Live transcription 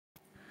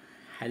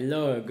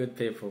Hello, good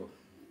people.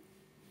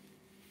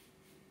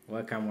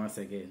 Welcome once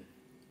again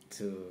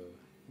to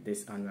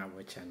this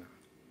honorable channel.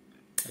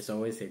 It's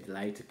always a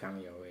delight to come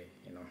your way,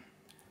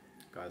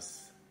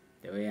 because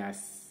the way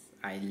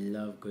I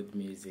love good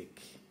music,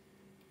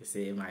 the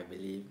same I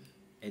believe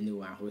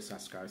anyone who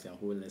subscribes and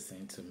who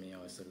listens to me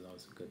also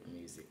loves good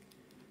music.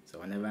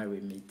 So whenever we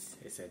meet,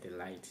 it's a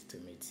delight to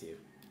meet you.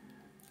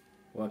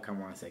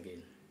 Welcome once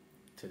again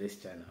to this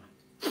channel.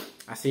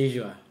 As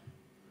usual,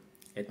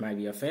 it might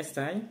be your first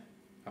time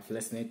of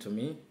listening to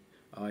me,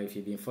 or if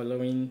you've been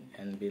following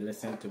and been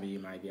listening to me, you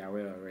might be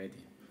aware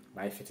already.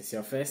 But if it is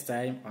your first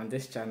time on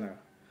this channel,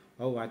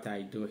 all what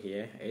I do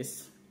here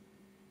is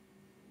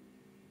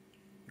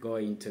go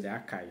into the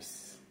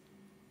archives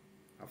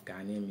of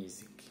Ghanaian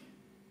music,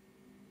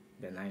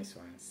 the nice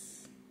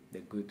ones,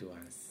 the good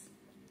ones,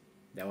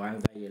 the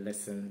ones that you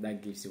listen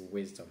that gives you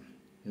wisdom,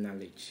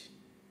 knowledge,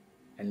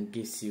 and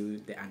gives you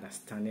the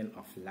understanding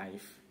of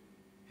life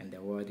and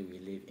the world we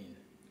live in,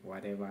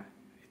 whatever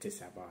it is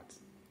about.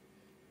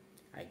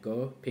 I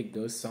go pick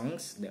those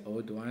songs, the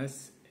old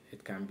ones.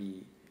 It can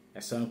be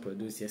a song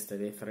produced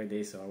yesterday, 3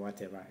 days or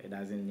whatever. It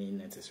doesn't need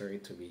necessarily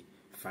to be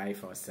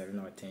 5 or 7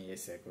 or 10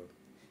 years ago.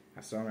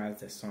 As long as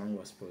the song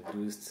was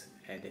produced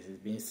and it is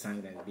being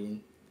sung and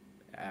being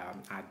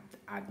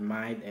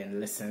admired and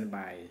listened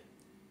by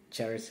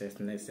cherished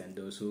listeners and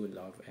those who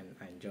love and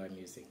enjoy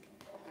music,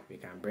 we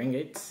can bring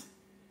it,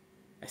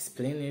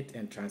 explain it,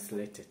 and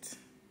translate it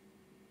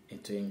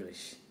into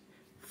English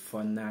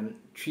for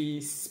non-Twi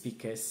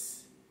speakers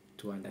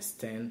to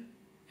understand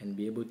and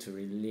be able to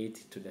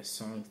relate to the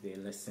songs they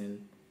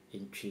listen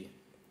in Twi.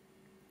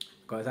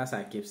 Because as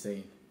I keep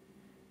saying,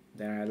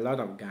 there are a lot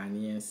of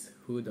Ghanaians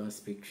who don't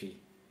speak Twi.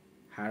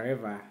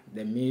 However,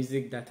 the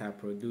music that are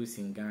produced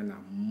in Ghana,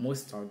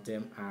 most of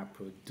them are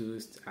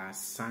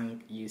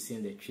sung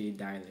using the Twi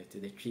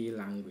dialect, the Twi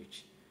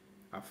language,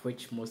 of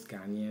which most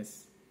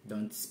Ghanaians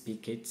don't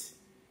speak it.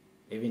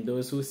 Even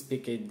those who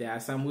speak it, there are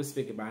some who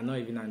speak it but not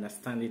even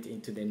understand it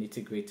into the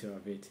nitty-gritty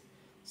of it.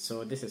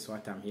 So this is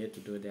what I'm here to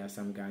do. There are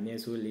some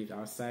Ghanaians who live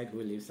outside,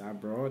 who live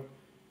abroad.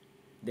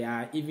 There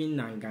are even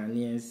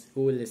non-Ghanaians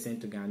who listen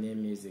to Ghanaian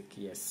music,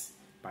 yes,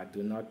 but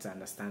do not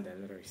understand the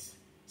lyrics.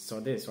 So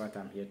this is what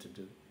I'm here to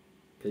do.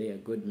 Play a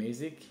good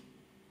music,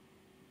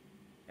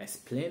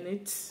 explain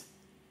it,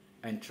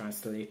 and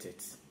translate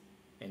it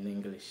in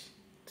English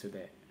to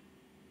the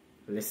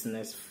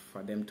listeners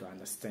for them to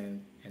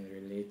understand and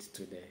relate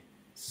to the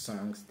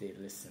songs they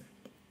listen.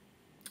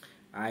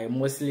 I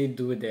mostly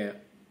do the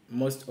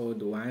most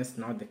old ones,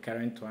 not the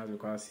current ones,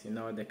 because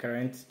the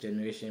current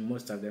generation,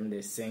 most of them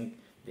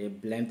they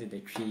blend the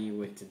Twi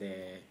with the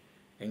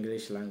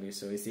English language,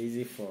 so it's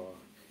easy for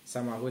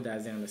someone who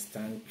doesn't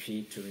understand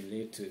Twi to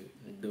relate to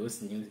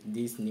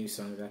these new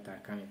songs that are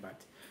coming.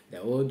 But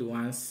the old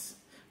ones,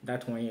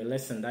 that when you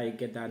listen, that you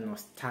get that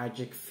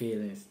nostalgic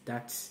feelings,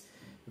 that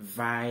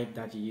vibe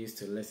that you used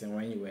to listen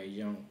when you were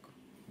young.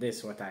 This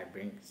is what I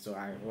bring. So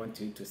I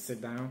want you to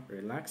sit down,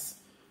 relax.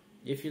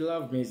 If you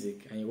love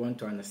music and you want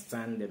to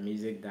understand the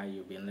music that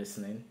you've been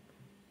listening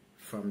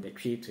from the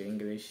Twi to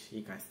English,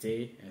 you can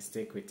stay and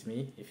stick with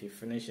me. If you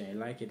finish and you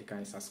like it, you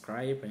can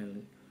subscribe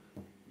and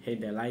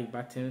hit the like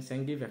buttons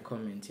and give a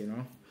comment,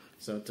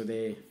 So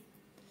today,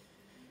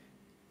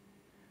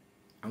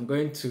 I'm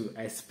going to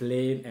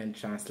explain and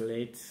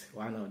translate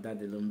one of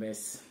Daddy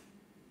LUMBA's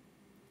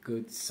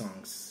good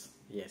songs.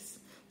 Yes,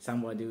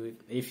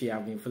 if you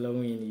have been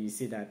following, you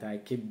see that I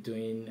keep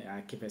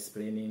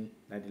explaining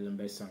Daddy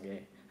LUMBA's song. Yeah,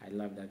 I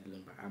love Daddy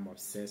LUMBA. I'm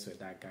obsessed with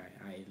that guy.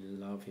 I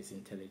love his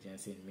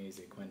intelligence in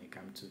music when it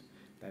comes to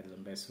Daddy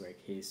LUMBA's work.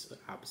 He's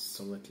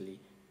absolutely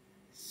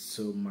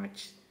so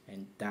much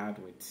endowed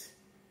with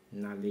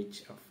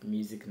knowledge of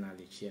music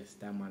knowledge. Yes,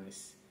 that man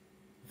is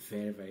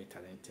very, very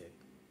talented.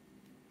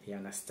 He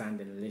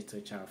understands the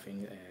literature of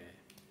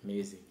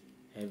music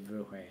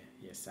everywhere.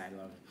 Yes, I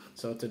love him.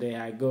 So today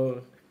I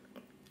go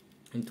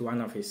into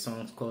one of his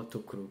songs called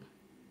TOKROM.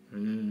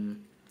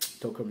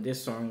 TOKROM,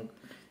 this song,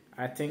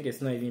 I think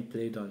it's not even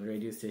played on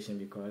radio station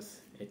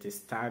because it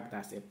is tagged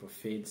as a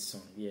profane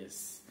song.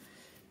 Yes,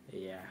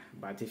 yeah.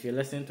 But if you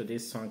listen to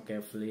this song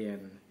carefully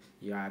and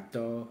you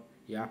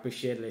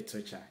appreciate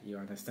literature, you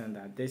understand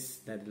that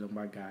that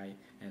LUMBA guy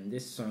and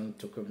this song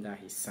TOKROM that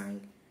he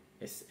sang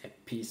is a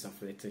piece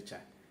of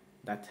literature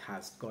that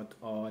has got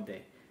all the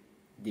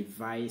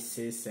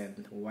devices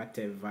and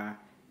whatever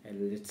a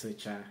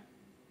literature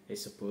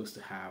is supposed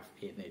to have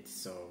in it.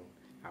 So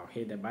I'll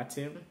hit the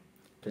button,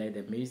 play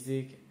the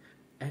music,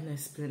 and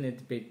explain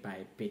it bit by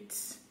bit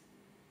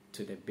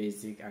to the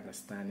basic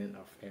understanding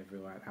of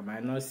everyone. I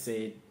might not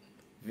say it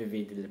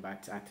vividly,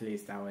 but at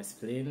least I'll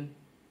explain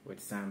with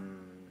some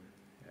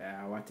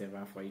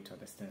whatever for you to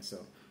understand. So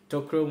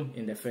TOKROM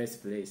in the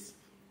first place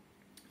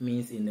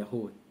means in the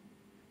hole,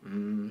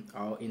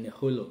 or in the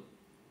hollow.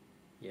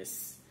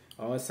 Yes,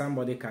 or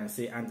somebody can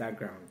say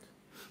underground.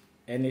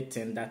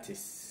 Anything that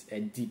is a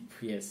deep,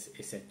 yes,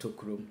 is a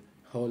TOKROM.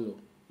 Hollow,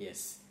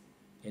 yes,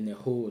 in a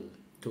hole,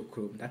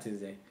 TOKROM. That is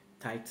the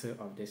title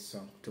of this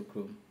song,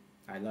 TOKROM.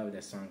 I love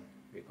the song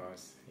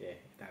because, yeah,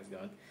 it has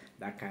got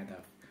that kind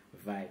of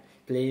vibe.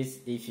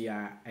 Please, if you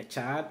are a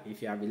child,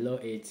 if you are below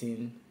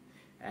 18,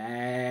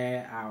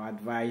 I would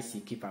advise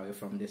you keep away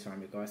from this one,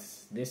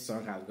 because this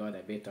song has got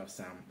a bit of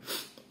some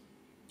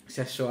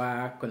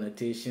sexual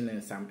connotation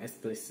and some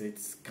explicit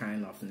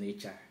kind of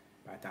nature,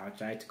 but I'll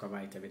try to cover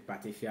it a bit.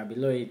 But if you are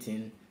below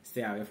 18,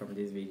 stay away from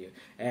this video.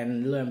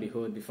 And lo and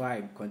behold, before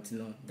I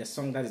continue, the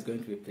song that is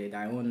going to be played,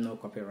 I own no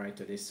copyright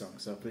to this song,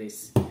 so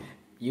please,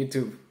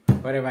 YouTube,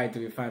 whatever it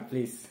will be fine,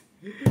 please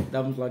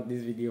don't block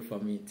this video for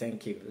me.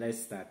 Thank you.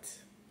 Let's start.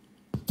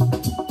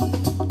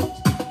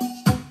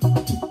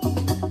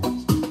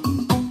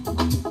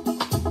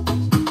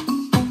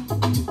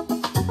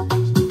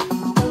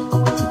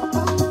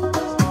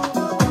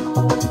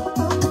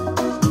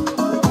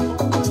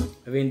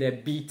 When the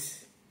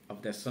beat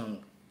of the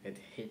song, it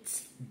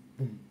hits,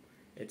 boom,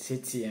 it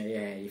hits you, and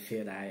yeah, you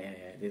feel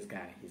that this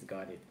guy, he's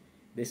got it.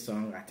 This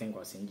song, I think,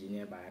 was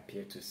engineered by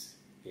Apietus.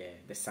 Yeah,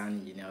 the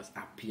sound engineer was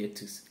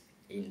Apietus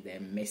in the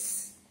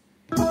mix.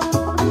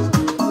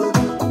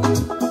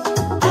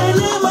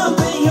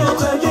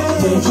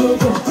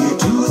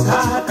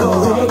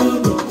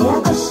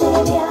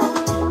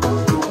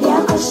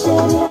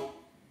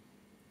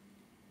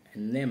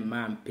 And then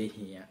man pay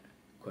here,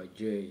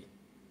 Kwajoy.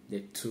 The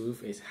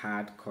truth is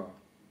hardcore,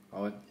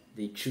 or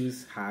they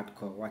choose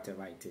hardcore,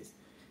 whatever it is.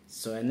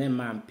 So and then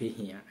man pay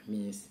here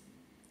means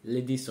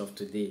ladies of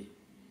today,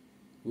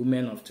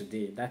 women of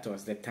today. That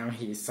was the time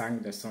he sang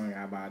the song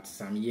about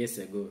some years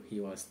ago. He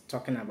was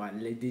talking about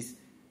ladies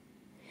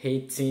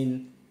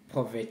hating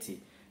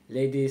poverty,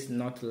 ladies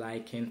not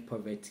liking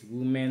poverty,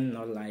 women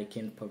not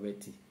liking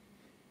poverty.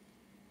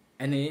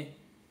 And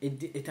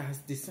it has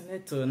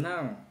descended to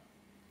now.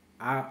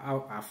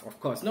 Of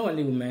course, not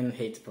only women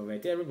hate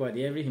poverty.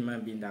 Every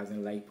human being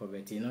doesn't like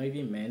poverty. You know,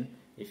 even men.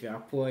 If you are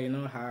poor, you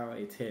know how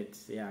it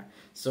hits. Yeah.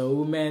 So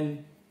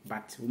women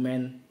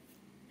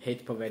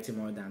hate poverty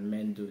more than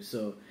men do.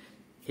 So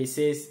he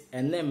says,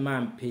 and then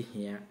man pay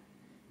here.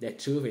 The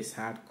truth is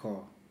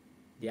hardcore.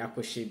 The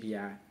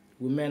akoshebia.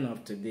 Women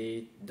of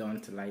today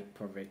don't like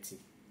poverty.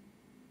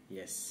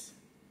 Yes.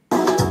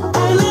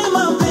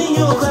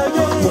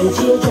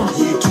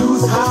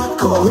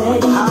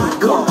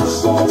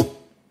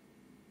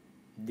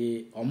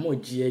 The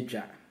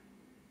omojieja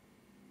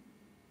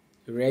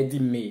ready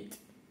made.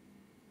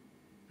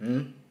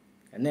 And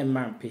then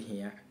man pay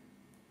here.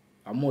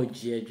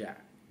 Omojieja,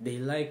 they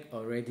like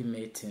already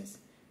made things.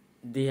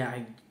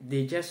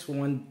 They just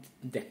want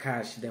the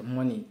cash, the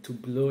money, to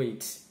blow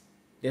it.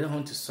 They don't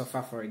want to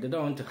suffer for it. They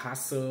don't want to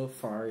hustle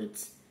for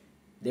it.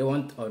 They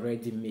want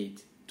already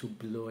made to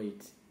blow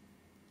it.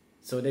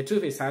 So the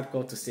truth is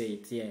hardcore to say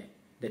it. Yeah,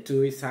 the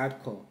truth is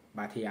hardcore.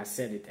 But he has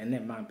said it, and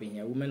then man being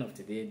here, women of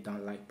today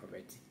don't like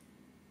poverty.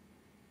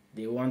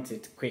 They want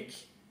it quick,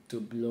 to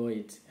blow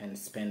it and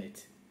spend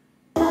it.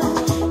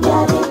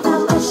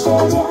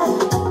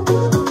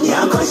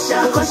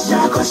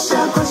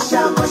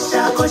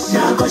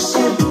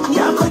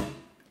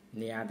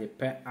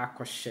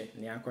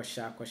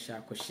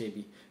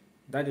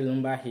 That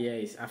LUMBA here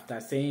is,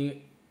 after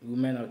saying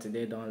women of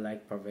today don't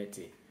like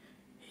poverty,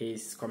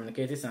 he's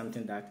communicating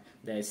something that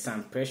there is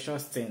some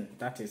precious thing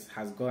that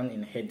has gone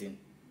in hidden.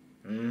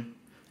 And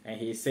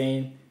he's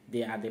saying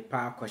they are the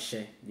power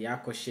koshe, the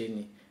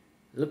akosheni.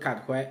 Look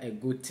at where a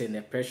good thing,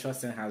 a precious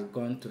thing has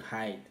gone to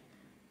hide.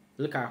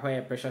 Look at where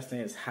a precious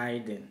thing is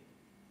hiding.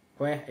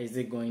 Where is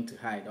it going to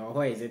hide, or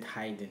where is it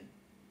hiding?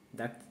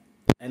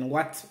 And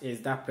what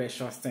is that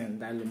precious thing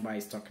that LUMBA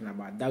is talking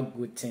about? That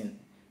good thing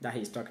that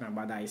he's talking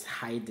about that is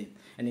hiding.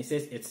 And he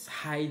says it's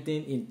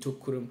hiding in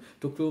TOKROM.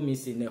 TOKROM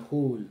means in a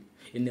hole,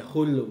 in a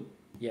hollow.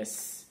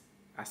 Yes,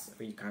 as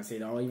you can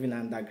say, or even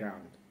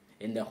underground.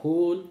 In the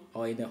hole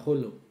or in the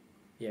hollow.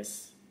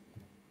 Yes.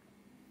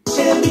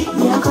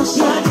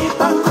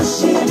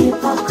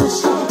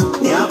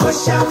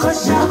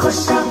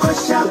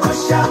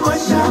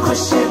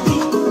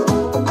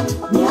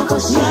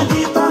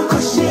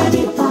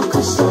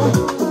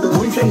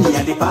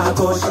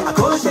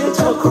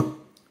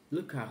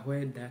 Look at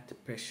where that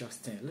precious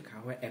thing, look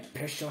at where a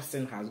precious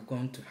thing has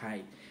gone to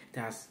hide. It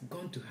has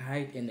gone to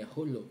hide in a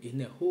hollow,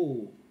 in a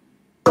hole.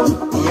 So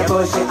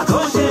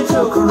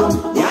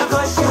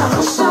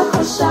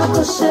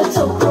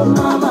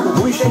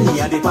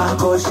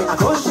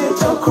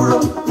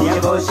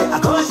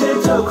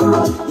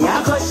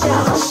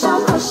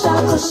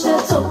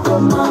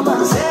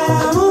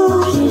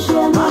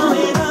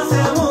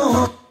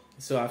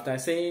after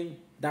saying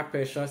that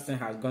precious thing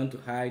has gone to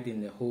hide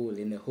in the hole,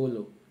 in the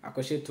hollow,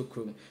 Akoshe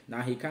TOKROM,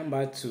 now he come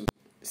back to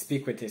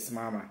speak with his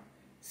mama,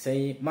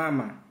 saying,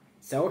 Mama,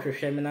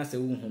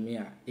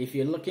 if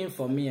you're looking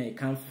for me and you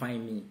can't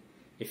find me,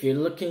 if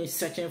you're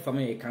searching for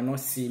me and you cannot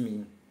see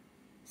me,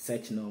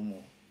 search no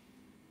more.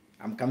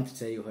 I'm come to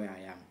tell you where I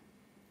am.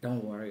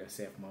 Don't worry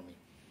yourself, mommy.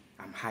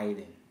 I'm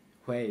hiding.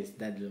 Where is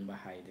that LUMBA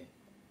hiding?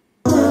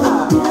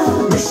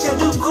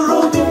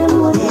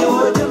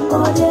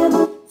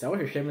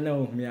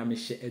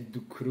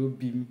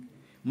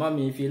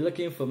 Mommy, if you're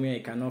looking for me and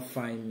you cannot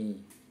find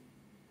me,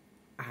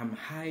 I'm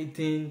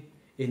hiding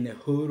in the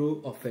hollow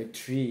of a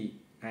tree.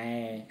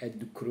 a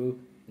dukro,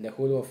 in the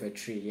hollow of a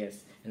tree,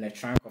 yes, in the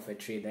trunk of a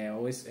tree, there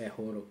always a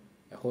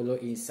hollow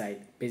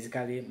inside,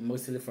 basically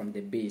mostly from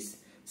the base.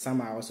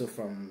 Some are also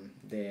from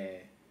the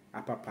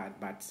upper part,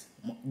 but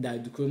the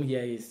dukrum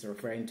here is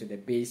referring to the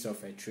base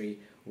of a tree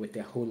with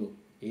a hollow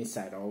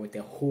inside, or with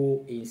a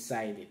hole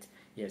inside it.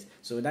 Yes,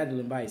 so that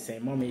Lumba is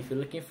saying, Mommy, if you're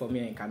looking for me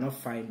and cannot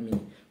find me,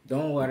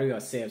 don't worry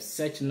yourself,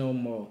 search no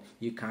more.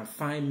 You can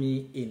find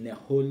me in the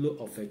hollow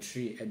of a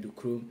tree, a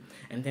dukrum.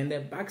 And then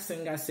the back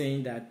singer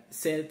saying that,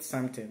 said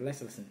something.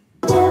 Let's listen.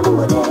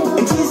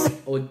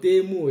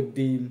 Odemu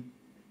Odim.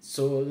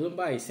 So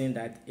Lumba is saying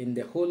that in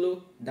the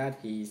hollow that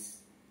he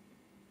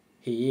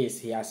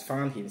has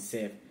found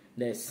himself,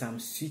 there's some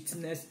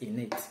sweetness in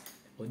it.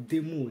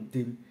 Odemu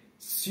Odim.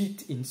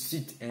 Sweet in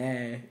sweet.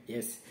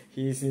 Yes,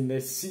 he is in the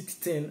sweet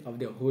thing of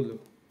the hollow.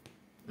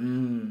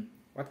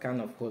 What kind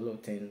of hollow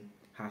thing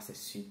has a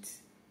sweet?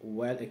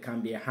 Well, it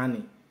can be a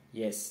honey.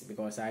 Yes,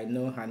 because I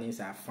know honeys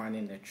are found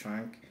in the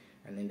trunk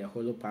and in the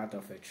hollow part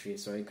of a tree.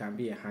 So it can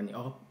be a honey.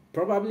 Or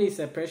probably it's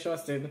a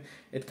precious thing.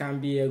 It can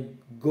be a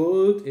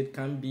gold, it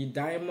can be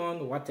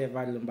diamond,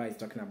 whatever Lumba is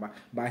talking about.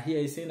 But here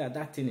he's saying that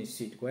that thing is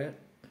sweet. Well,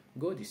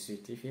 gold is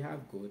sweet. If you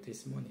have gold,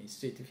 it's money. It's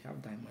sweet. If you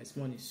have diamond, it's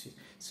money. It's sweet.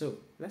 So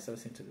let's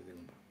listen to the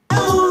Lumba.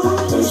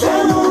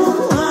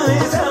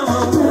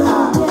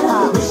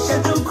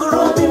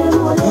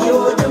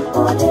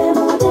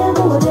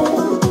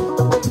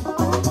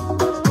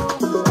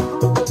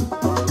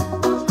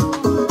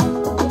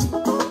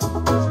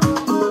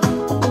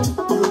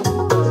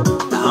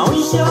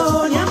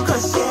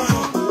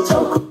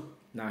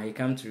 Now he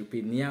comes to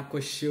repeat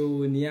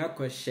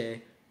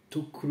Niakoshe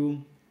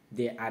TOKROM.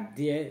 They are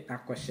there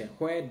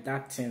where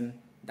that thing,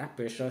 that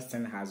precious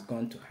thing has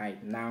gone to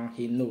hide. Now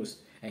he knows,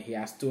 and he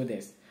has told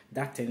us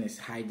that thing is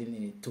hiding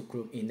in a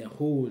TOKROM, in a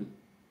hole,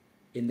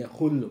 in the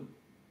hollow,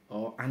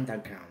 or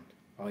underground,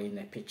 or in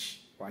a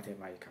pitch,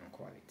 whatever you can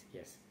call it.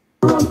 Yes.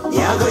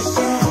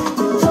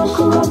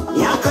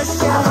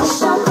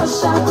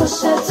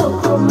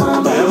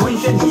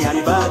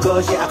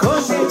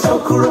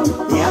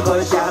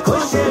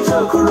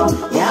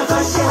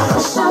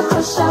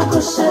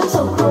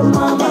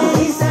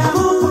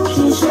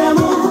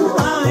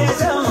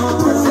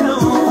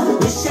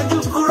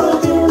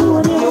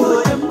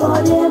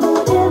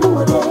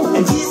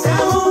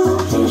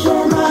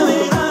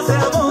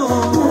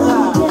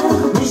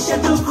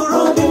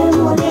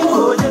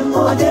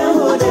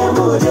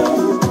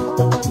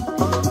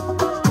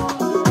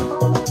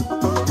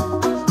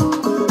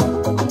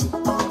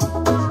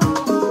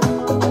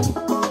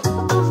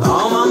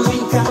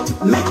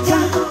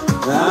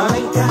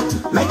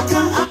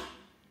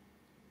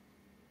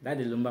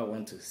 Daddy Lumba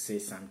wants to say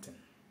something,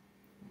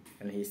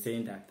 and he's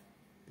saying that,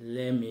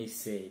 let me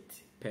say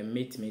it,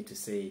 permit me to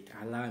say it,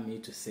 allow me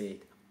to say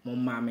it.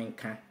 Mama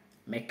menka,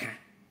 meka.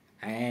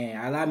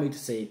 Allow me to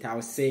say it,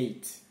 I'll say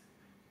it.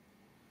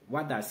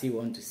 What does he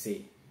want to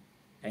say?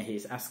 And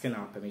he's asking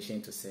our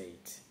permission to say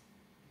it.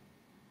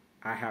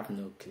 I have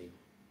no clue.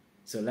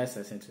 So let's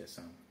listen to the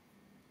song.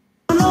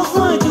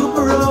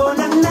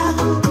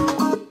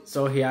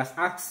 So he has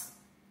asked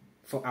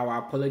for our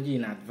apology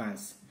in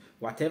advance.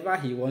 Whatever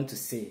he wants to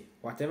say,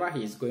 whatever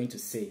he is going to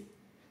say,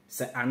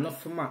 say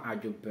anofuma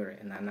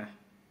ajubere nana.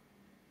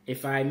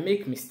 If I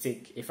make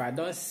mistake, if I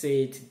don't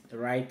say it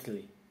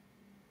rightly,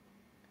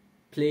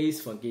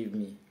 please forgive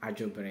me,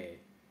 ajubere.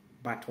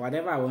 But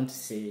whatever I want to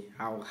say,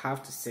 I will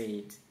have to say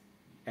it,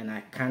 and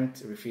I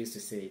can't refuse to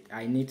say it.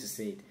 I need to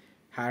say it.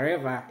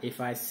 However, if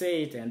I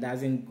say it and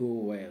doesn't go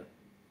well,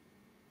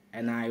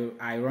 and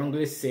I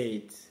wrongly say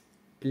it,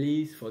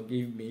 please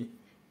forgive me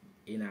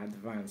in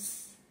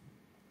advance.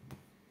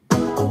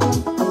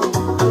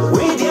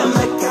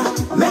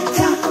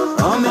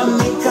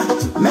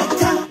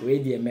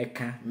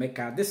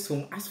 Mecca. This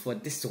one, as for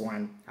this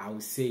one, I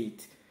will say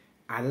it.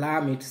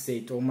 Allow me to say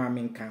it.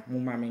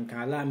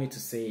 Mumaminka, allow me to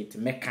say it.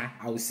 Mecca,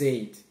 I will say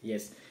it.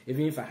 Yes.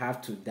 Even if I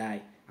have to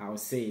die, I will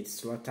say it.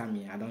 Slaughter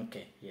me, I don't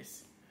care.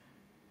 Yes.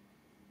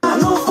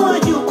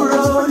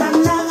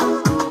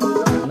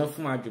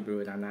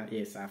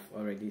 Yes, I've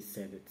already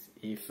said it.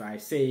 If I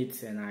say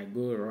it and I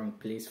go wrong,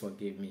 please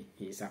forgive me.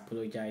 He's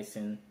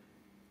apologizing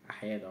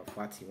ahead of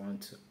what he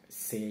wants to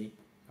say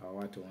or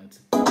what he wants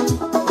to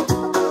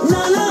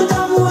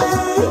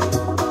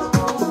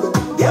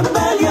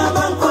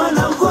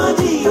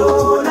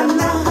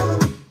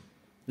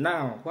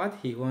Now, what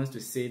he wants to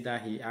say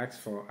that he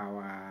asked for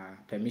our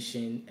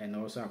permission and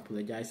also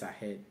apologize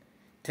ahead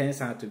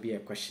turns out to be a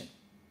question.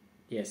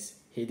 Yes,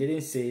 he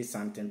didn't say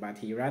something, but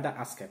he rather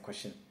asked a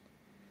question.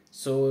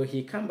 So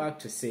he come back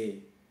to say,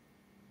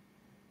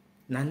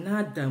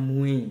 Nana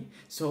Damwe.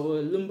 So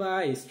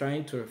Lumba is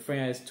trying to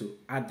refer us to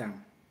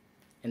Adam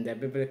in the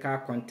biblical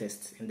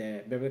context, in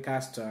the biblical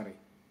story.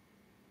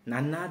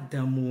 Nana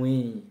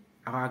Damwe,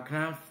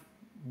 our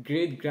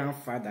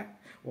great-grandfather,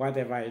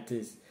 whatever it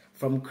is,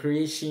 from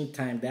creation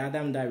time, the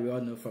Adam that we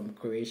all know from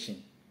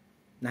creation.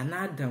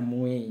 Nana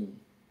Damwe.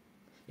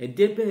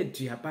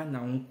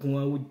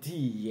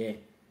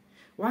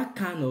 What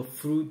kind of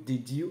fruit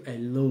did you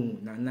alone,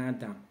 Nana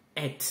Adam,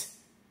 ate?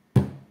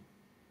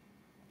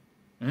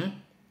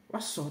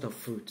 What sort of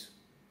fruit?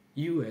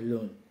 You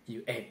alone,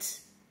 you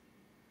ate.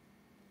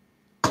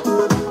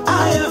 What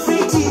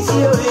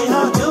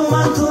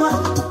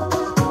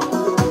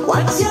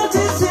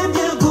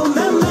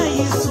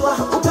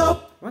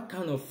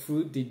kind of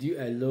fruit did you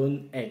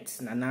alone eat,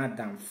 Nana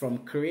Adam, from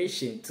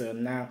creation till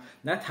now,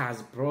 that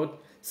has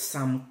brought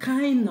some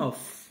kind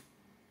of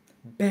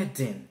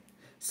burden,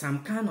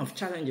 some kind of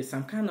challenges,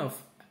 some kind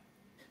of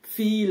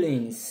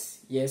feelings,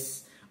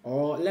 yes,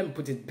 or let me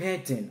put it,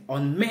 burden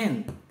on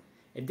men?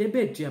 A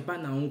debate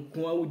Jabana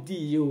unkwa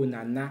udi yo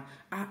nana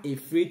a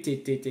free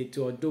tete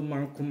to odo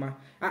mankuma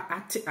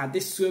a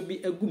this will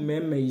be a good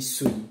memory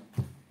soon.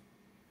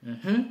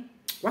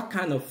 What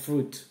kind of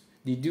fruit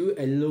did you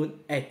alone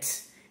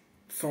eat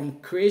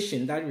from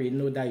creation that we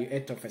know that you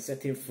ate of a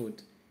certain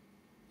food?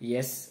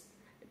 Yes,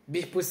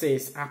 people say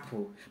it's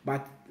apple,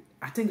 but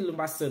I think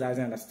Lumba still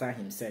doesn't understand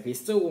himself. He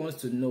still wants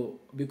to know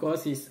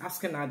because he's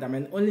asking Adam,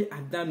 and only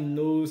Adam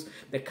knows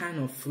the kind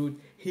of fruit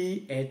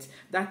he ate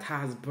that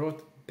has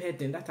brought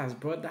burden, that has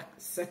brought that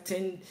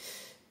certain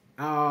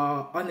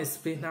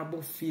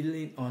unexplainable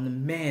feeling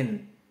on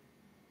men.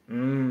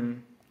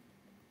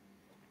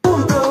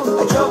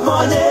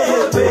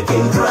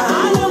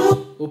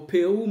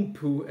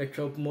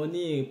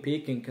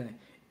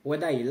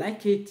 Whether you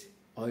like it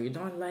or you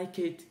don't like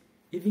it,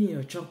 even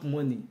your chop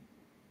money,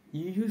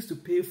 you used to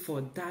pay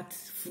for that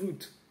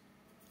fruit.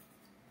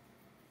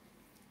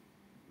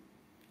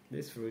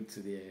 This fruit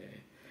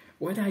today,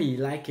 whether you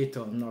like it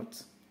or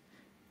not,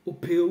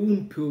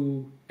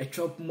 a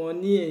chop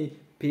money,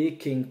 pay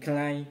king.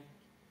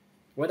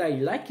 Whether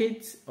you like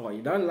it or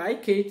you don't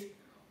like it,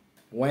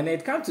 when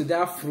it comes to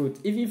that fruit,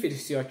 even if it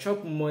is your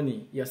chop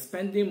money, you're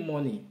spending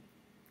money,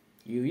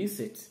 you use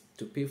it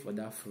to pay for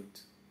that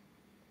fruit.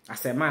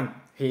 As a man,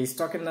 he is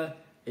talking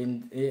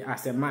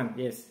as a man,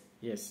 yes.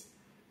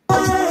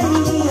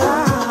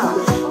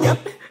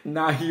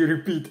 Now he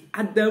repeat,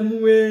 Adam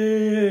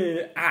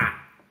way,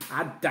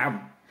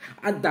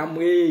 Adam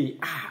way,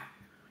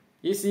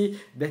 You see,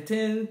 the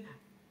thing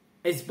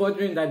is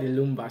bothering that the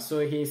Lumba, so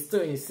he is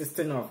still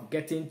insisting of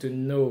getting to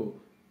know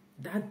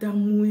that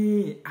Adam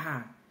way,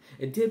 a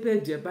debe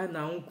jeba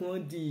na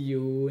unkondi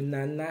yo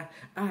nana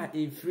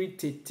ifri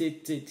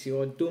tete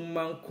or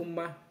doman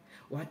kuma.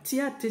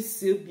 Watia te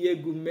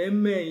silbiegu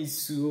meme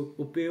isu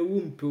ope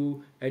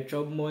wumpu a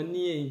chop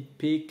money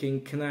pay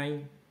king.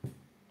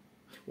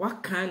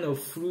 What kind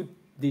of fruit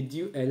did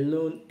you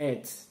alone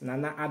eat,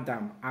 Nana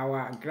Adam,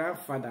 our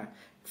grandfather,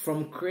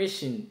 from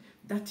creation?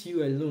 That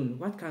you alone,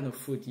 what kind of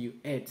fruit you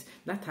ate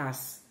that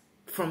has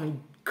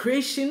from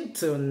creation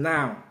till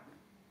now,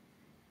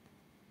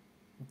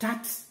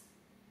 that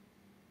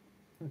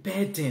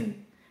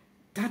burden,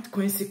 that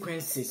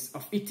consequences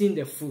of eating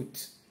the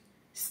fruit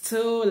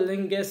still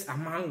lingers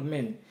among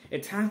men.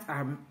 It hangs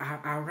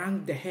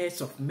around the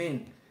heads of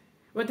men.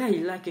 Whether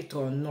you like it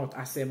or not,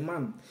 as a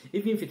man,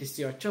 even if it is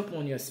your chop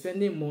money, you're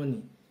spending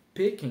money,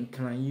 pay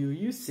can you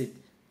use it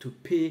to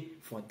pay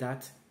for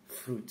that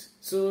fruit?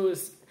 So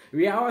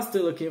we are all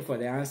still looking for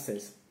the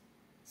answers.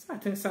 So I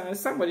think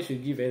somebody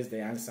should give us the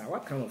answer.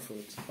 What kind of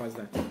fruit was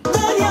that?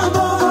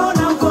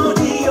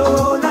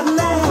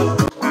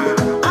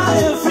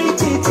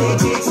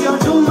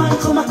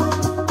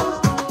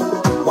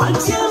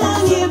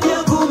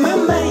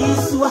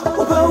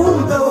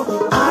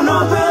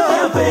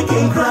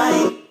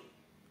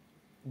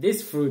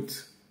 This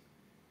fruit,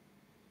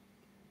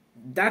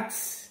 that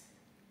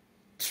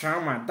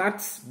trauma,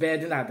 that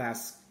burden that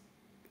has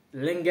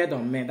lingered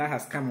on men, that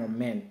has come on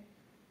men,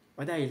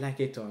 whether you like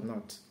it or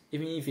not,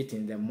 even if it's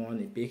in the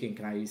morning, baking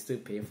can you still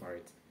pay for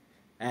it.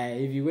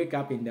 If you wake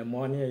up in the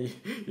morning,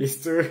 you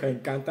still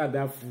encounter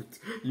that fruit,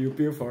 you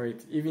pay for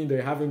it, even though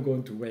you haven't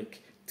gone to work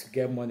to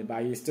get money,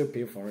 but you still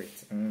pay for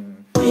it. We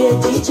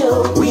are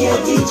DJ, we are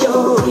DJ,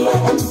 we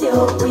are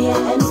MCO, we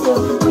are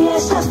MCO, we are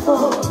chef.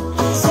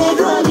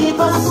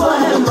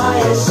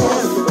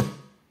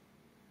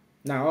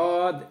 Now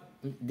all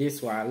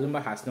this while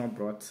Lumba has not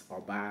brought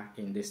Oba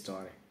in this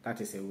story.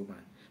 That is a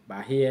woman.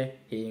 But here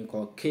he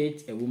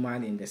inculcates a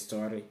woman in the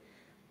story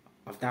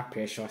of that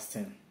precious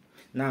thing.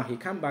 Now he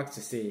come back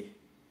to say,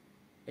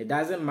 it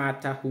doesn't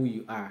matter who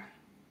you are,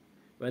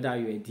 whether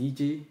you're a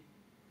DJ,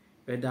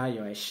 whether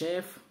you're a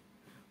chef,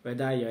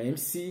 whether you're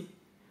MC,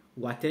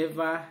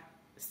 whatever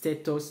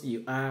status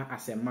you are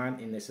as a man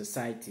in a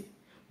society,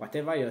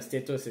 whatever your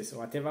status is,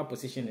 whatever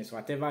position is,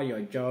 whatever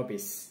your job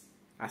is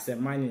as a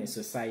man in a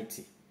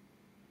society,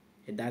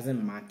 it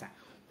doesn't matter.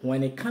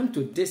 When it comes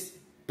to this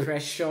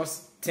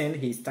precious thing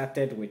he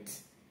started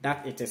with,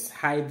 that it is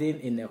hiding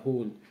in a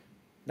hole,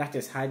 that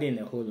is hiding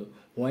in a hole.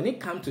 When it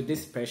comes to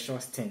this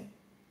precious thing,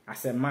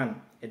 as a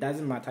man, it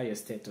doesn't matter your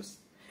status.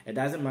 It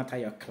doesn't matter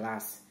your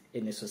class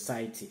in a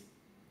society.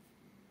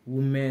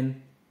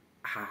 Women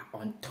are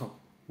on top.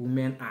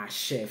 Women are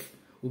chef.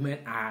 Women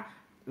are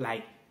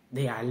like,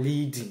 they are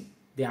leading.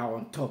 They are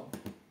on top.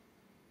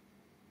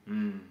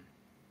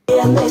 We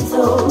are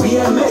metal, we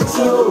are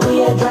metal,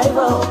 we are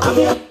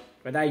driver.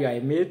 Whether you are a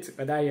mate,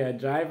 whether you are a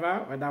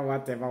driver, whether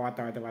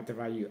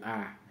whatever you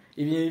are.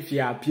 Even if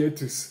you are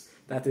pietus,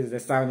 That is the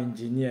sound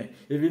engineer.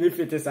 Even if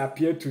it is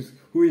Apietus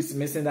who is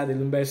missing that the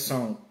LUMBA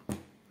song,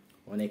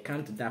 when it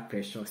comes to that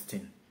precious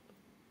thing,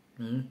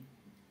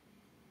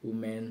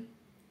 women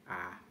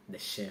are the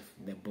chef,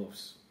 the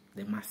boss,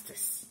 the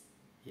masters.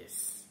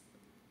 Yes.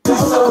 Even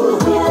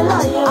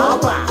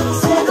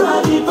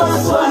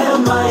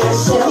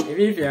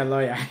if you're a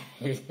lawyer,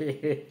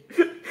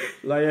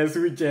 lawyers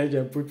who judge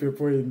and put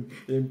people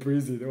in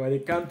prison, when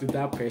it comes to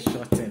that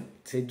precious thing,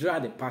 they draw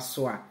the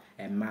password,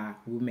 and my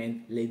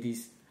women,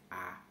 ladies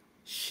are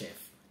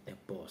chef, the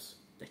boss,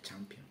 the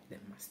champion, the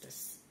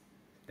masters.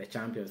 The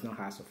champion is not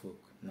House of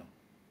Folk, no.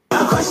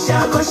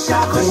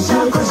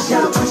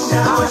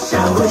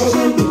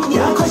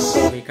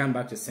 We come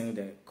back to sing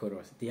the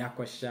chorus. The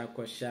akosha,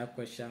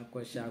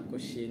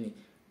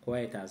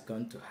 where it has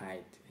gone to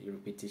hide. The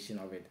repetition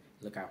of it.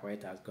 Look at where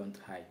it has gone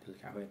to hide.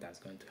 Look at where it has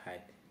gone to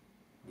hide.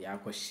 The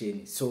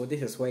akosheni. So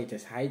this is where it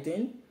is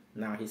hiding.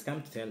 Now he's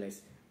come to tell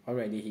us.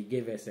 Already he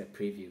gave us a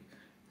preview.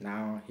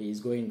 Now he is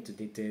going into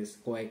details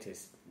where it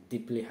is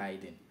deeply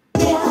hiding.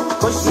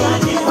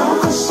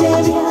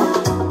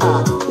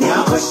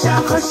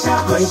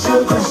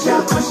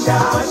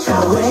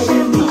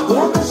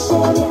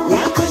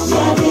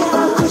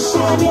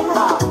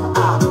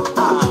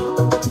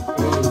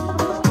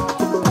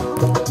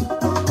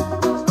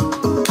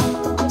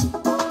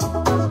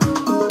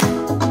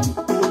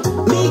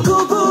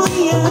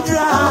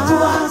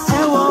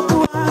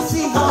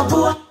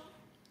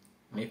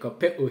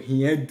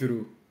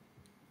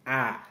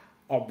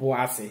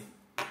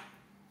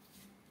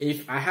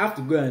 If I have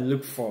to go and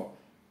look for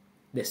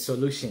the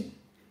solution,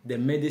 the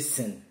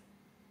medicine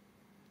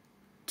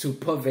to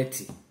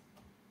poverty,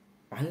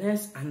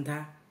 unless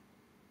under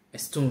a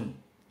stone,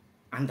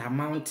 under a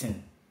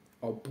mountain,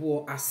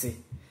 Obuasi.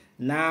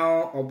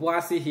 Now,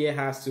 Obuasi here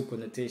has two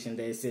connotations.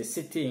 There is a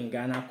city in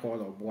Ghana called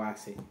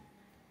Obuasi.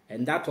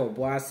 And that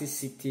Obuasi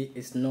city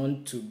is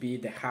known to be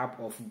the hub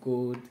of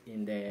gold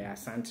in the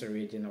Asante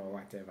region or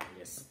whatever,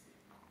 yes.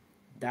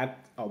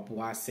 That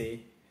Obuasi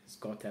has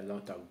got a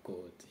lot of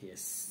gold,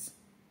 yes.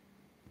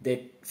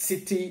 The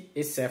city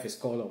itself is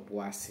called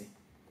Obuasi.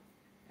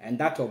 And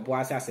that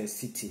Obuasi as a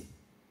city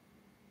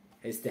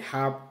is the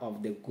hub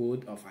of the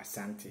gold of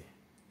Asante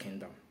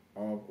Kingdom.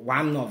 Or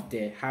one of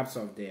the hubs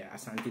of the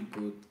Asante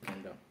Gold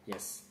Kingdom,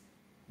 yes.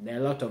 There are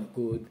a lot of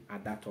gold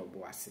at that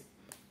Obuasi.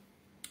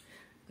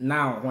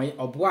 Now, when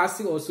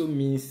Obuasi also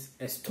means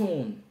a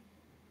stone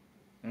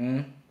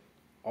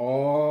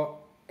or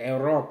a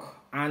rock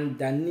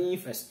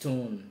underneath a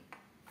stone,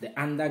 the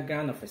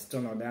underground of a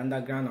stone or the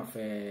underground of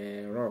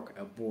a rock,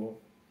 a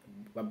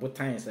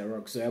bottom is a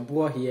rock. So a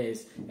bow here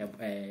is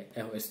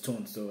a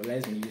stone. So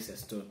let's use a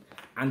stone.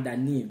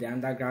 Underneath the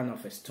underground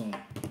of a stone.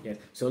 Yes.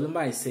 So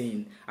Lumba is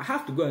saying, I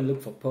have to go and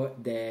look for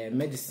the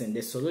medicine,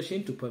 the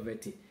solution to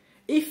poverty.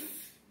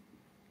 If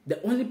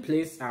the only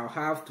place I'll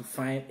have to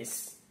find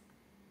is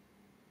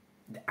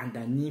the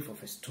underneath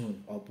of a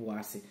stone,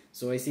 Obuasi.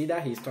 So it's either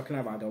he's talking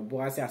about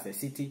Obuasi as the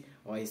city,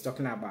 or he's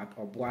talking about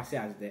Obuasi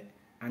as the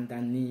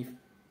underneath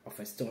of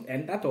a stone.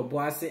 And that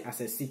Obuasi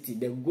as a city,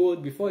 the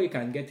gold, before you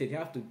can get it, you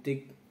have to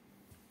dig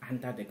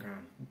under the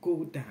ground.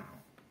 Go down.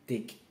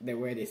 Dig. The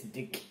word is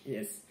dig.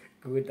 Yes.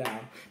 Go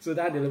down. So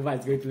that deliver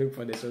is going to look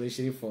for the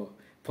solution for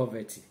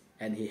poverty.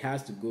 And he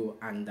has to go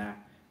under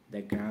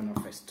the ground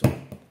of a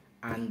stone.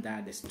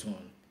 Under the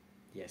stone.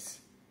 Yes.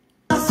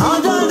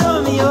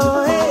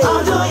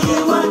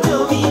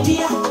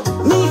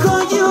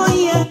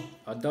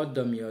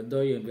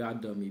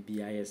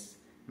 Yes.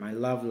 My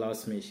love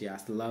loves me. She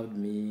has loved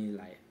me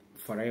like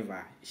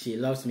forever. She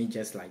loves me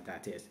just like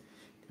that. Yes.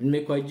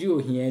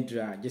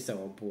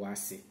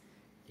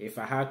 If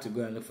I had to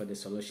go and look for the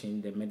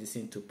solution, the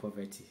medicine to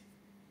poverty,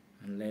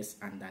 unless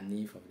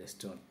underneath of the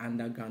stone,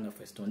 underground of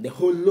a stone, the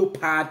hollow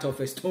part of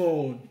a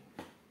stone.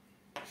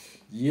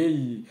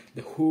 Yay,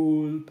 the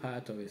whole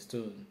part of a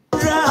stone. So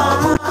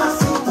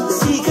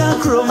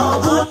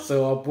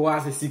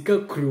Obuasi, Sika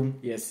Krum,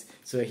 yes.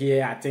 So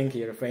here I think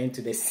you're referring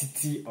to the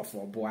city of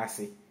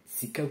Obuasi,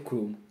 Sika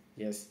Krum,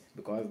 yes,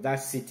 because that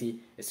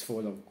city is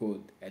full of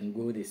gold, and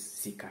gold is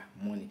Sika,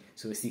 money.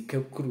 So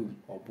Sika Krum,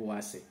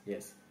 Obuasi,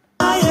 yes.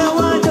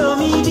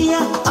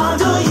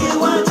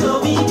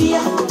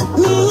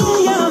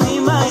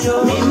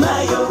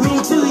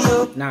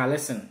 Now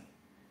listen.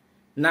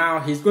 Now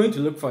he's going to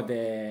look for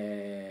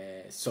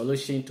the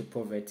solution to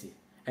poverty,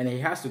 and he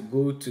has to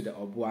go to the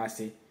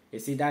Obuasi.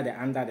 It's either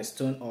the under the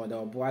stone or the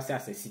Obuasi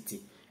as a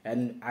city.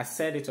 And I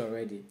said it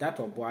already, that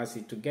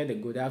Obuasi, to get the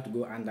gold, they have to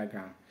go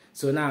underground.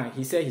 So now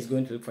he said he's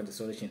going to look for the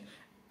solution.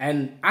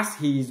 And as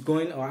he is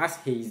going, or as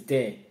he is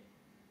there,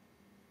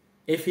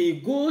 if he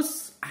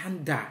goes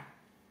under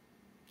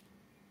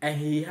and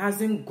he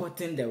hasn't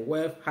gotten the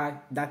wealth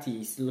that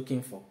he is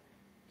looking for,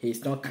 he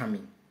is not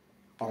coming.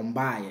 On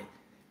by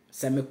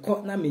se me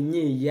kot na me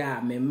nye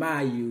ya me ma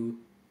you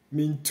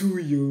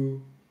mintu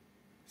you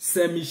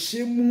se me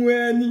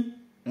shemuani.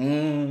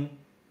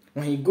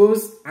 When he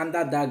goes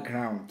under that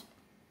ground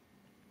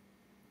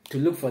to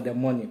look for the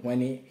money,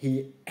 when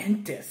he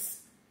enters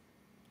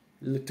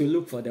to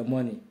look for the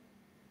money,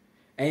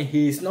 and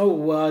he is not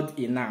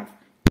worthy enough.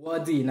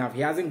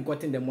 He hasn't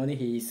gotten the money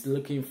he is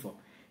looking for.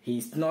 He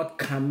is not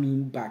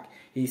coming back.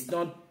 He is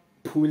not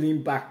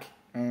pulling back.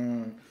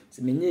 I'll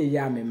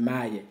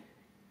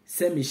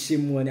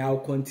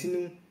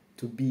continue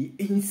to be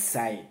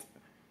inside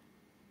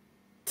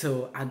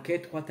till I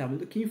get what I'm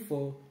looking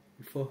for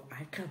before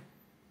I come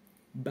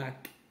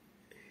back.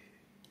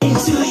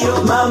 Into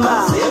your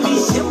mama, semi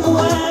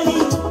shimwani,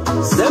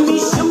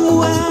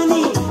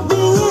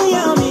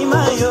 me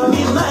mayo,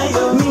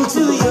 me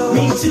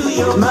to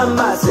your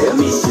mama,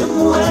 semi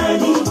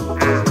shimwani,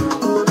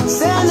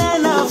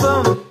 senana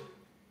from.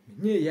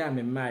 Yeah,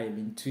 me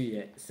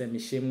to semi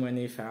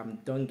shimwani. If I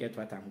don't get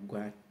what I'm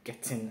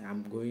getting,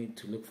 I'm going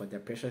to look for the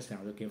precious thing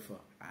I'm looking for.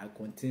 I'll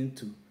continue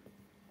to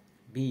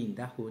be in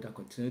that hole. I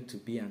continue to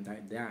be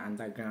there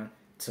underground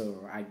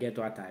till I get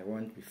what I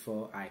want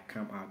before I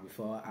come out,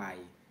 before I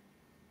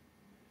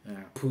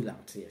pull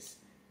out. Yes.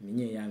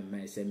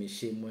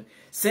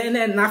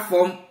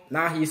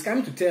 Now he's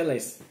coming to tell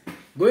us,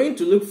 going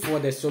to look for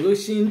the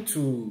solution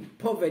to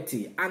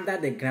poverty under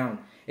the ground.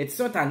 It's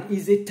not an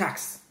easy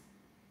task.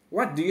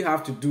 What do you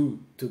have to do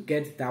to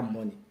get that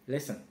money?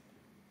 Listen.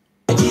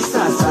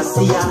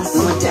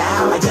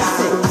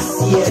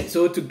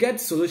 So to get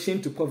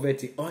solution to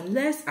poverty,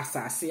 unless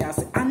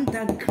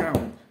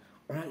underground,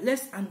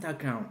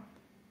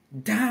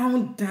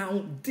 down,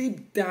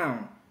 deep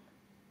down.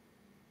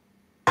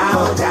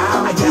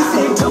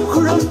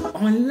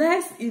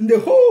 Unless in the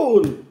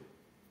hole.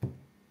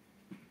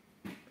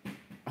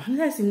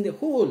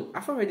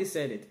 I've already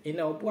said it. In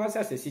our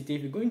Boasa city,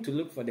 if you're going to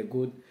look for the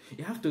gold,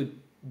 you have to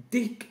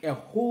dig a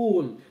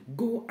hole,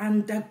 go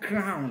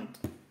underground.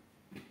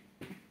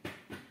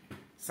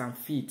 Some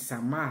feet,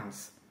 some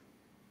miles.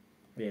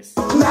 Yes.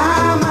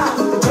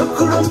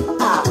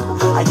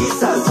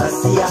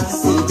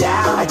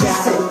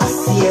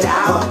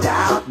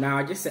 Now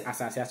I just say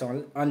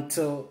association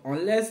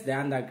unless the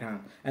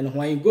underground. And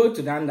when you go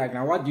to the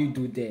underground, what do you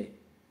do there?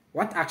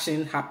 What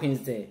action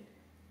happens there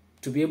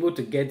to be able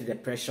to get the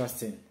precious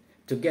thing,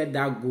 to get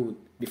that gold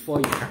before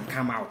you can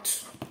come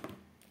out?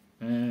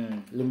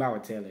 Lumba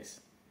will tell us.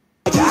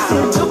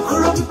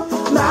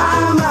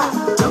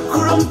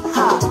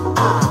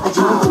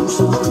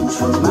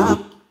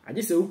 I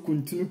just say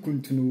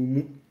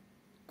continue.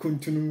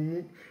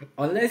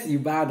 Unless you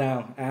bow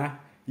down,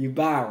 you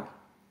bow.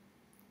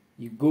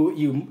 You go,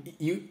 you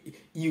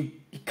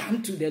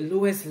come to the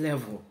lowest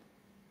level.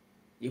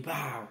 You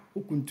bow.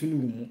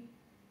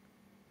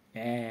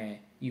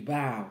 You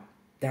bow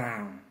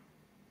down.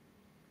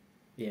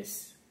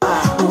 Yes.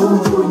 And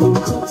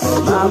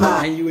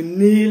you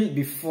kneel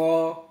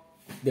before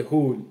the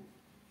hole.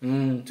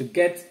 To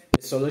get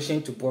the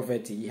solution to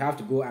poverty, you have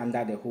to go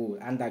under the hole,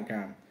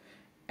 underground.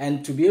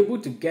 And to be able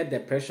to get the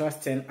precious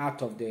thing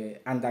out of the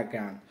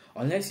underground,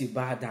 unless you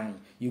bow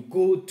down, you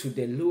go to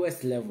the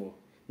lowest level.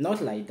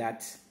 Not like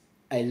that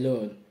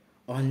alone.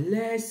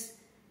 Unless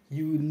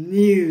you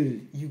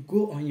kneel, you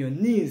go on your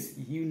knees,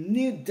 you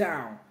kneel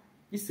down.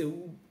 It's a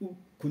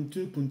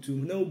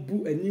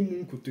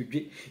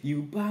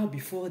you bow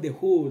before the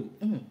hole.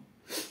 I'm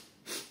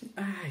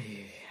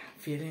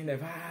feeling the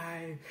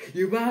vibe.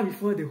 You bow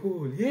before the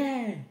hole.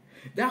 Yeah.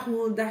 That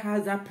hole that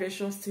has that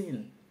precious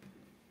thing.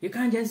 You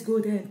can't just go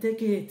there and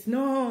take it.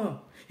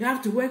 No. You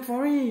have to work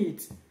for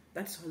it.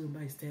 That's what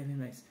LUMBA is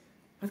telling us.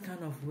 What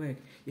kind of work?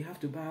 You have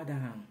to bow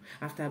down.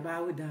 After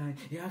bow down,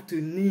 you have to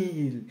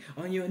kneel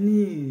on your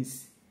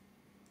knees.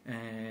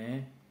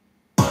 And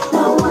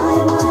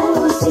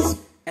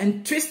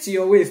twist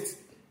your waist.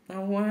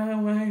 And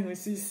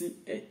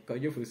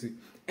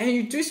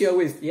you twist your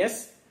waist,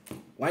 yes?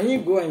 When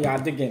you go and you are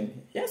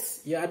digging,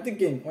 yes, you are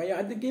digging. When you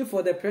are digging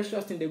for the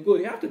precious in the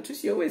gold, you have to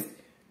twist your waist.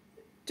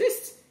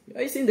 Twist. You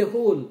are using the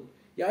hole.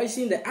 You are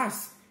using the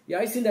axe. You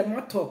are using the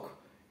mattock.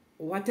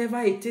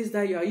 Whatever it is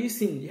that you are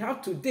using, you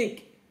have to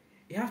dig.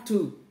 You have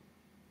to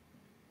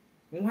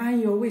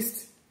wind your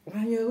waist.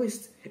 Wind your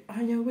waist.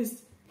 Wind your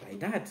waist. Like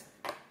that.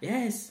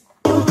 Yes.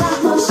 And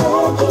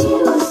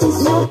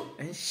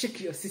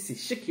shake your sissy.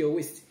 Shake your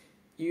waist.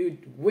 You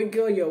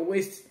wiggle your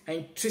waist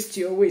and twist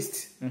your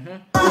waist.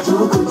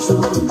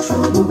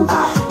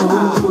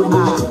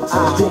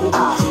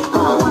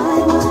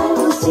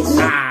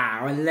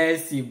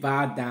 Unless you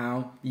bow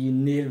down, you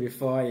kneel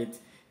before it,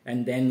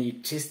 and then you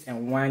twist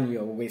and wind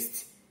your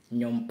waist.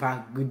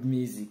 Nyompa, good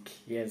music,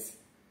 yes.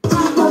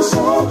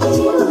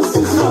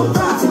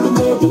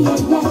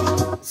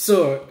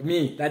 So,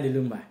 me, Daddy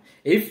LUMBA,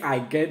 if I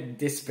get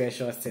this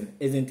precious thing,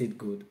 isn't it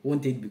good?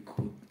 Won't it be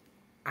good?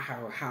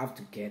 I'll have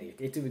to get it.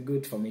 It will be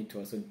good for me to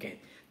also get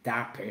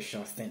that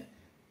precious thing.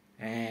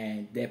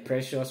 And the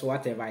precious,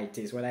 whatever it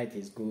is, whether it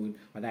is gold,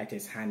 whether it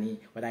is honey,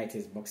 whether it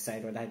is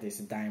bauxite, whether it is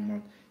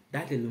diamond,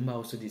 Daddy LUMBA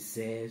also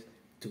deserves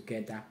to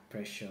get that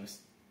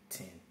precious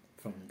thing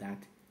from that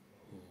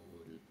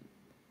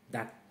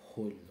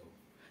hole,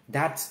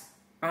 that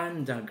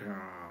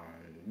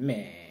underground,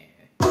 man.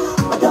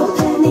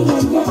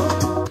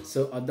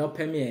 So,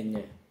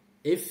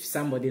 if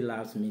somebody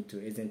loves me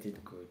too, isn't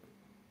it good?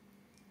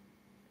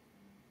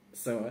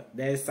 So,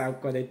 there's some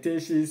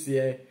connotations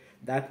here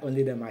that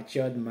only the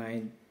matured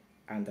mind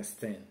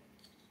understand.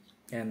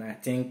 And I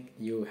think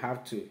you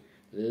have to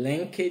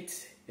link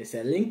it. It's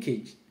a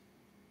linkage.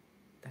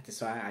 That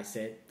is why I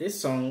said this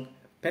song,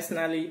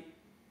 personally,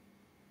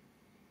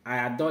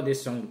 I adore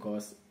this song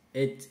because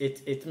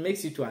it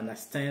makes you to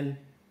understand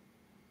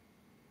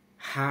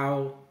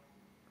how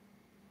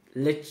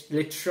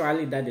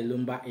literally that the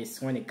LUMBA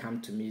is when it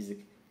comes to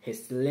music.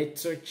 His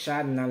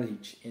literature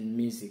knowledge in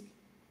music.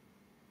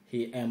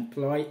 He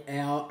employ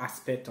all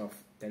aspects of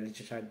the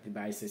literature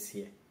devices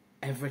here.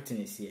 Everything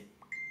is here.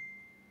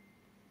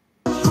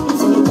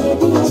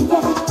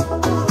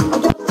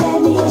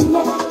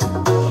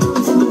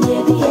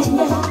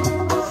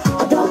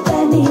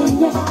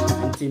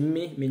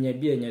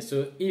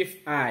 So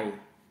if I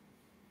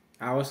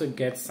also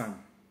get some,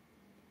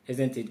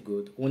 isn't it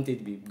good? Won't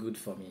it be good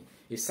for me?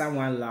 If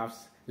someone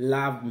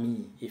love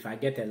me, if I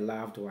get a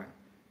loved one,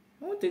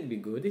 won't it be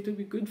good? It will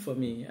be good for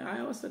me. I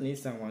also need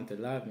someone to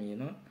love me, you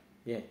know?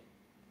 Yeah.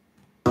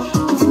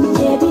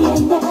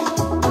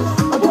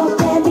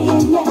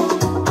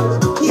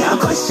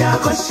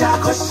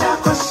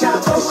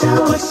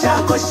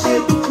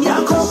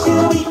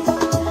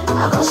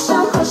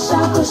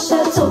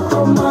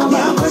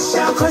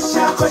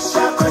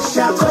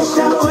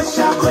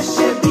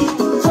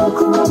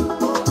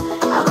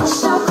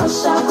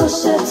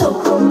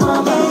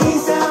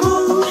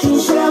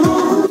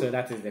 So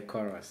that is the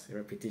chorus, a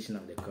repetition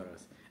of the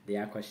chorus. The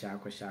akosha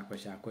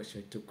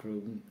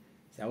TOKROM.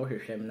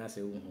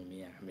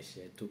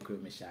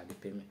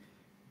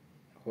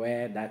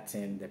 Where that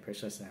thing, the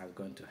precious thing, has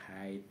gone to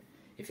hide.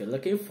 If you're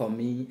looking for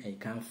me and you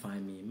can't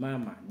find me,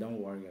 mama, don't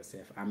worry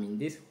yourself. I'm in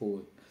this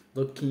hole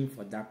looking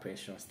for that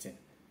precious thing.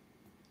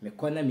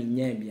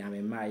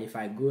 If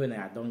I go and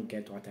I don't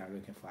get what I'm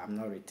looking for, I'm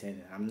not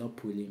returning, I'm not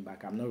pulling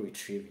back, I'm not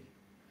retrieving.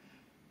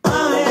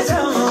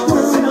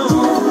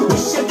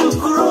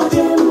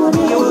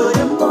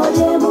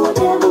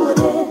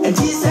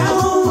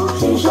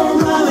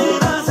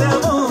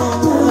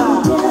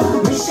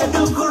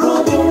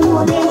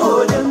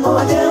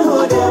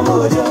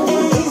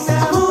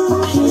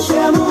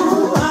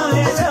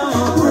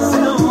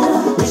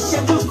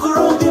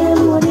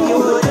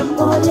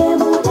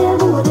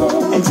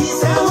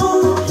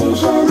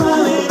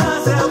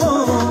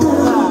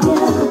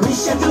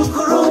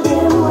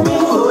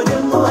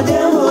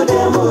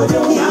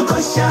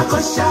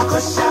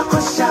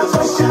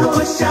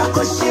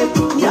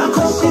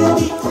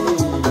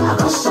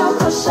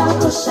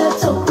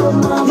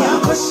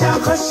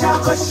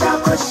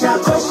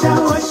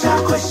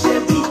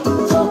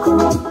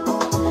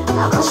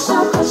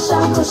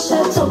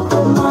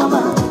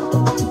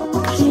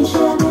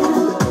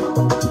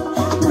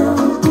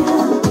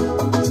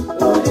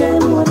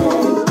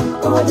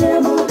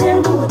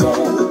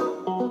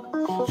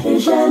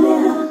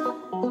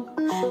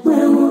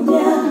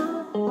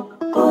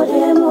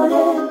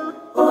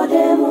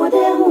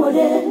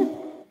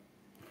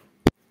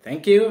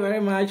 Thank you very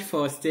much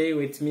for staying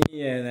with me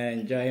and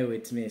enjoying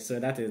with me. So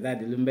that is that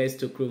the LUMBA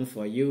TOKROM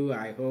for you.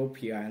 I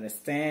hope you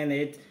understand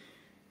it.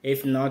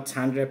 If not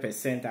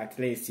 100%, at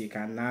least you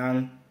can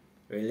now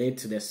relate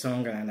to the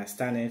song and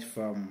understand it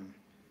from,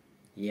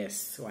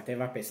 yes,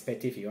 whatever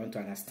perspective you want to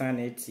understand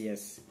it.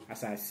 Yes,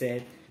 as I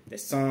said, the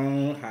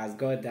song has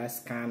got that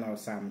kind of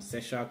some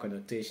sexual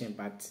connotation,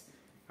 but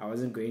I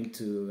wasn't going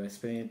to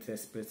explain it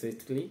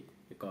explicitly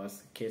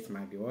because kids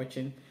might be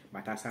watching.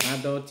 But as an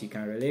adult, you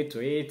can relate to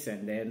it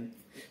and then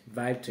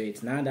vibe to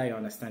it now that you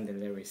understand the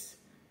lyrics.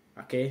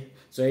 Okay,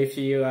 so if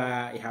you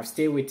have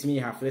stayed with me,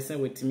 have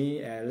listened with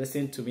me,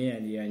 listened to me,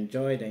 and you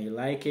enjoyed and you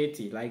like it,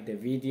 you like the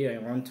video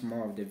and want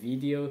more of the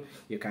video,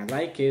 you can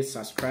like it,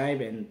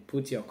 subscribe, and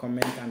put your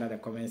comment under the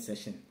comment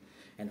section.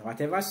 And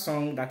whatever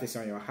song that is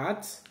on your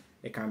heart,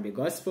 it can be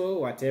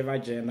gospel,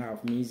 whatever genre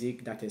of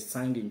music that is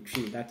sung in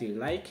tree, that you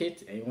like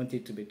it and you want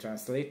it to be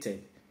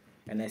translated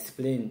and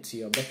explained to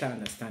your better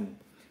understanding,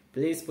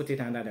 please put it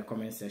under the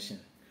comment section.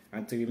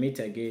 Until we meet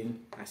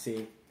again, I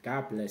say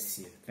God bless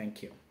you.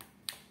 Thank you.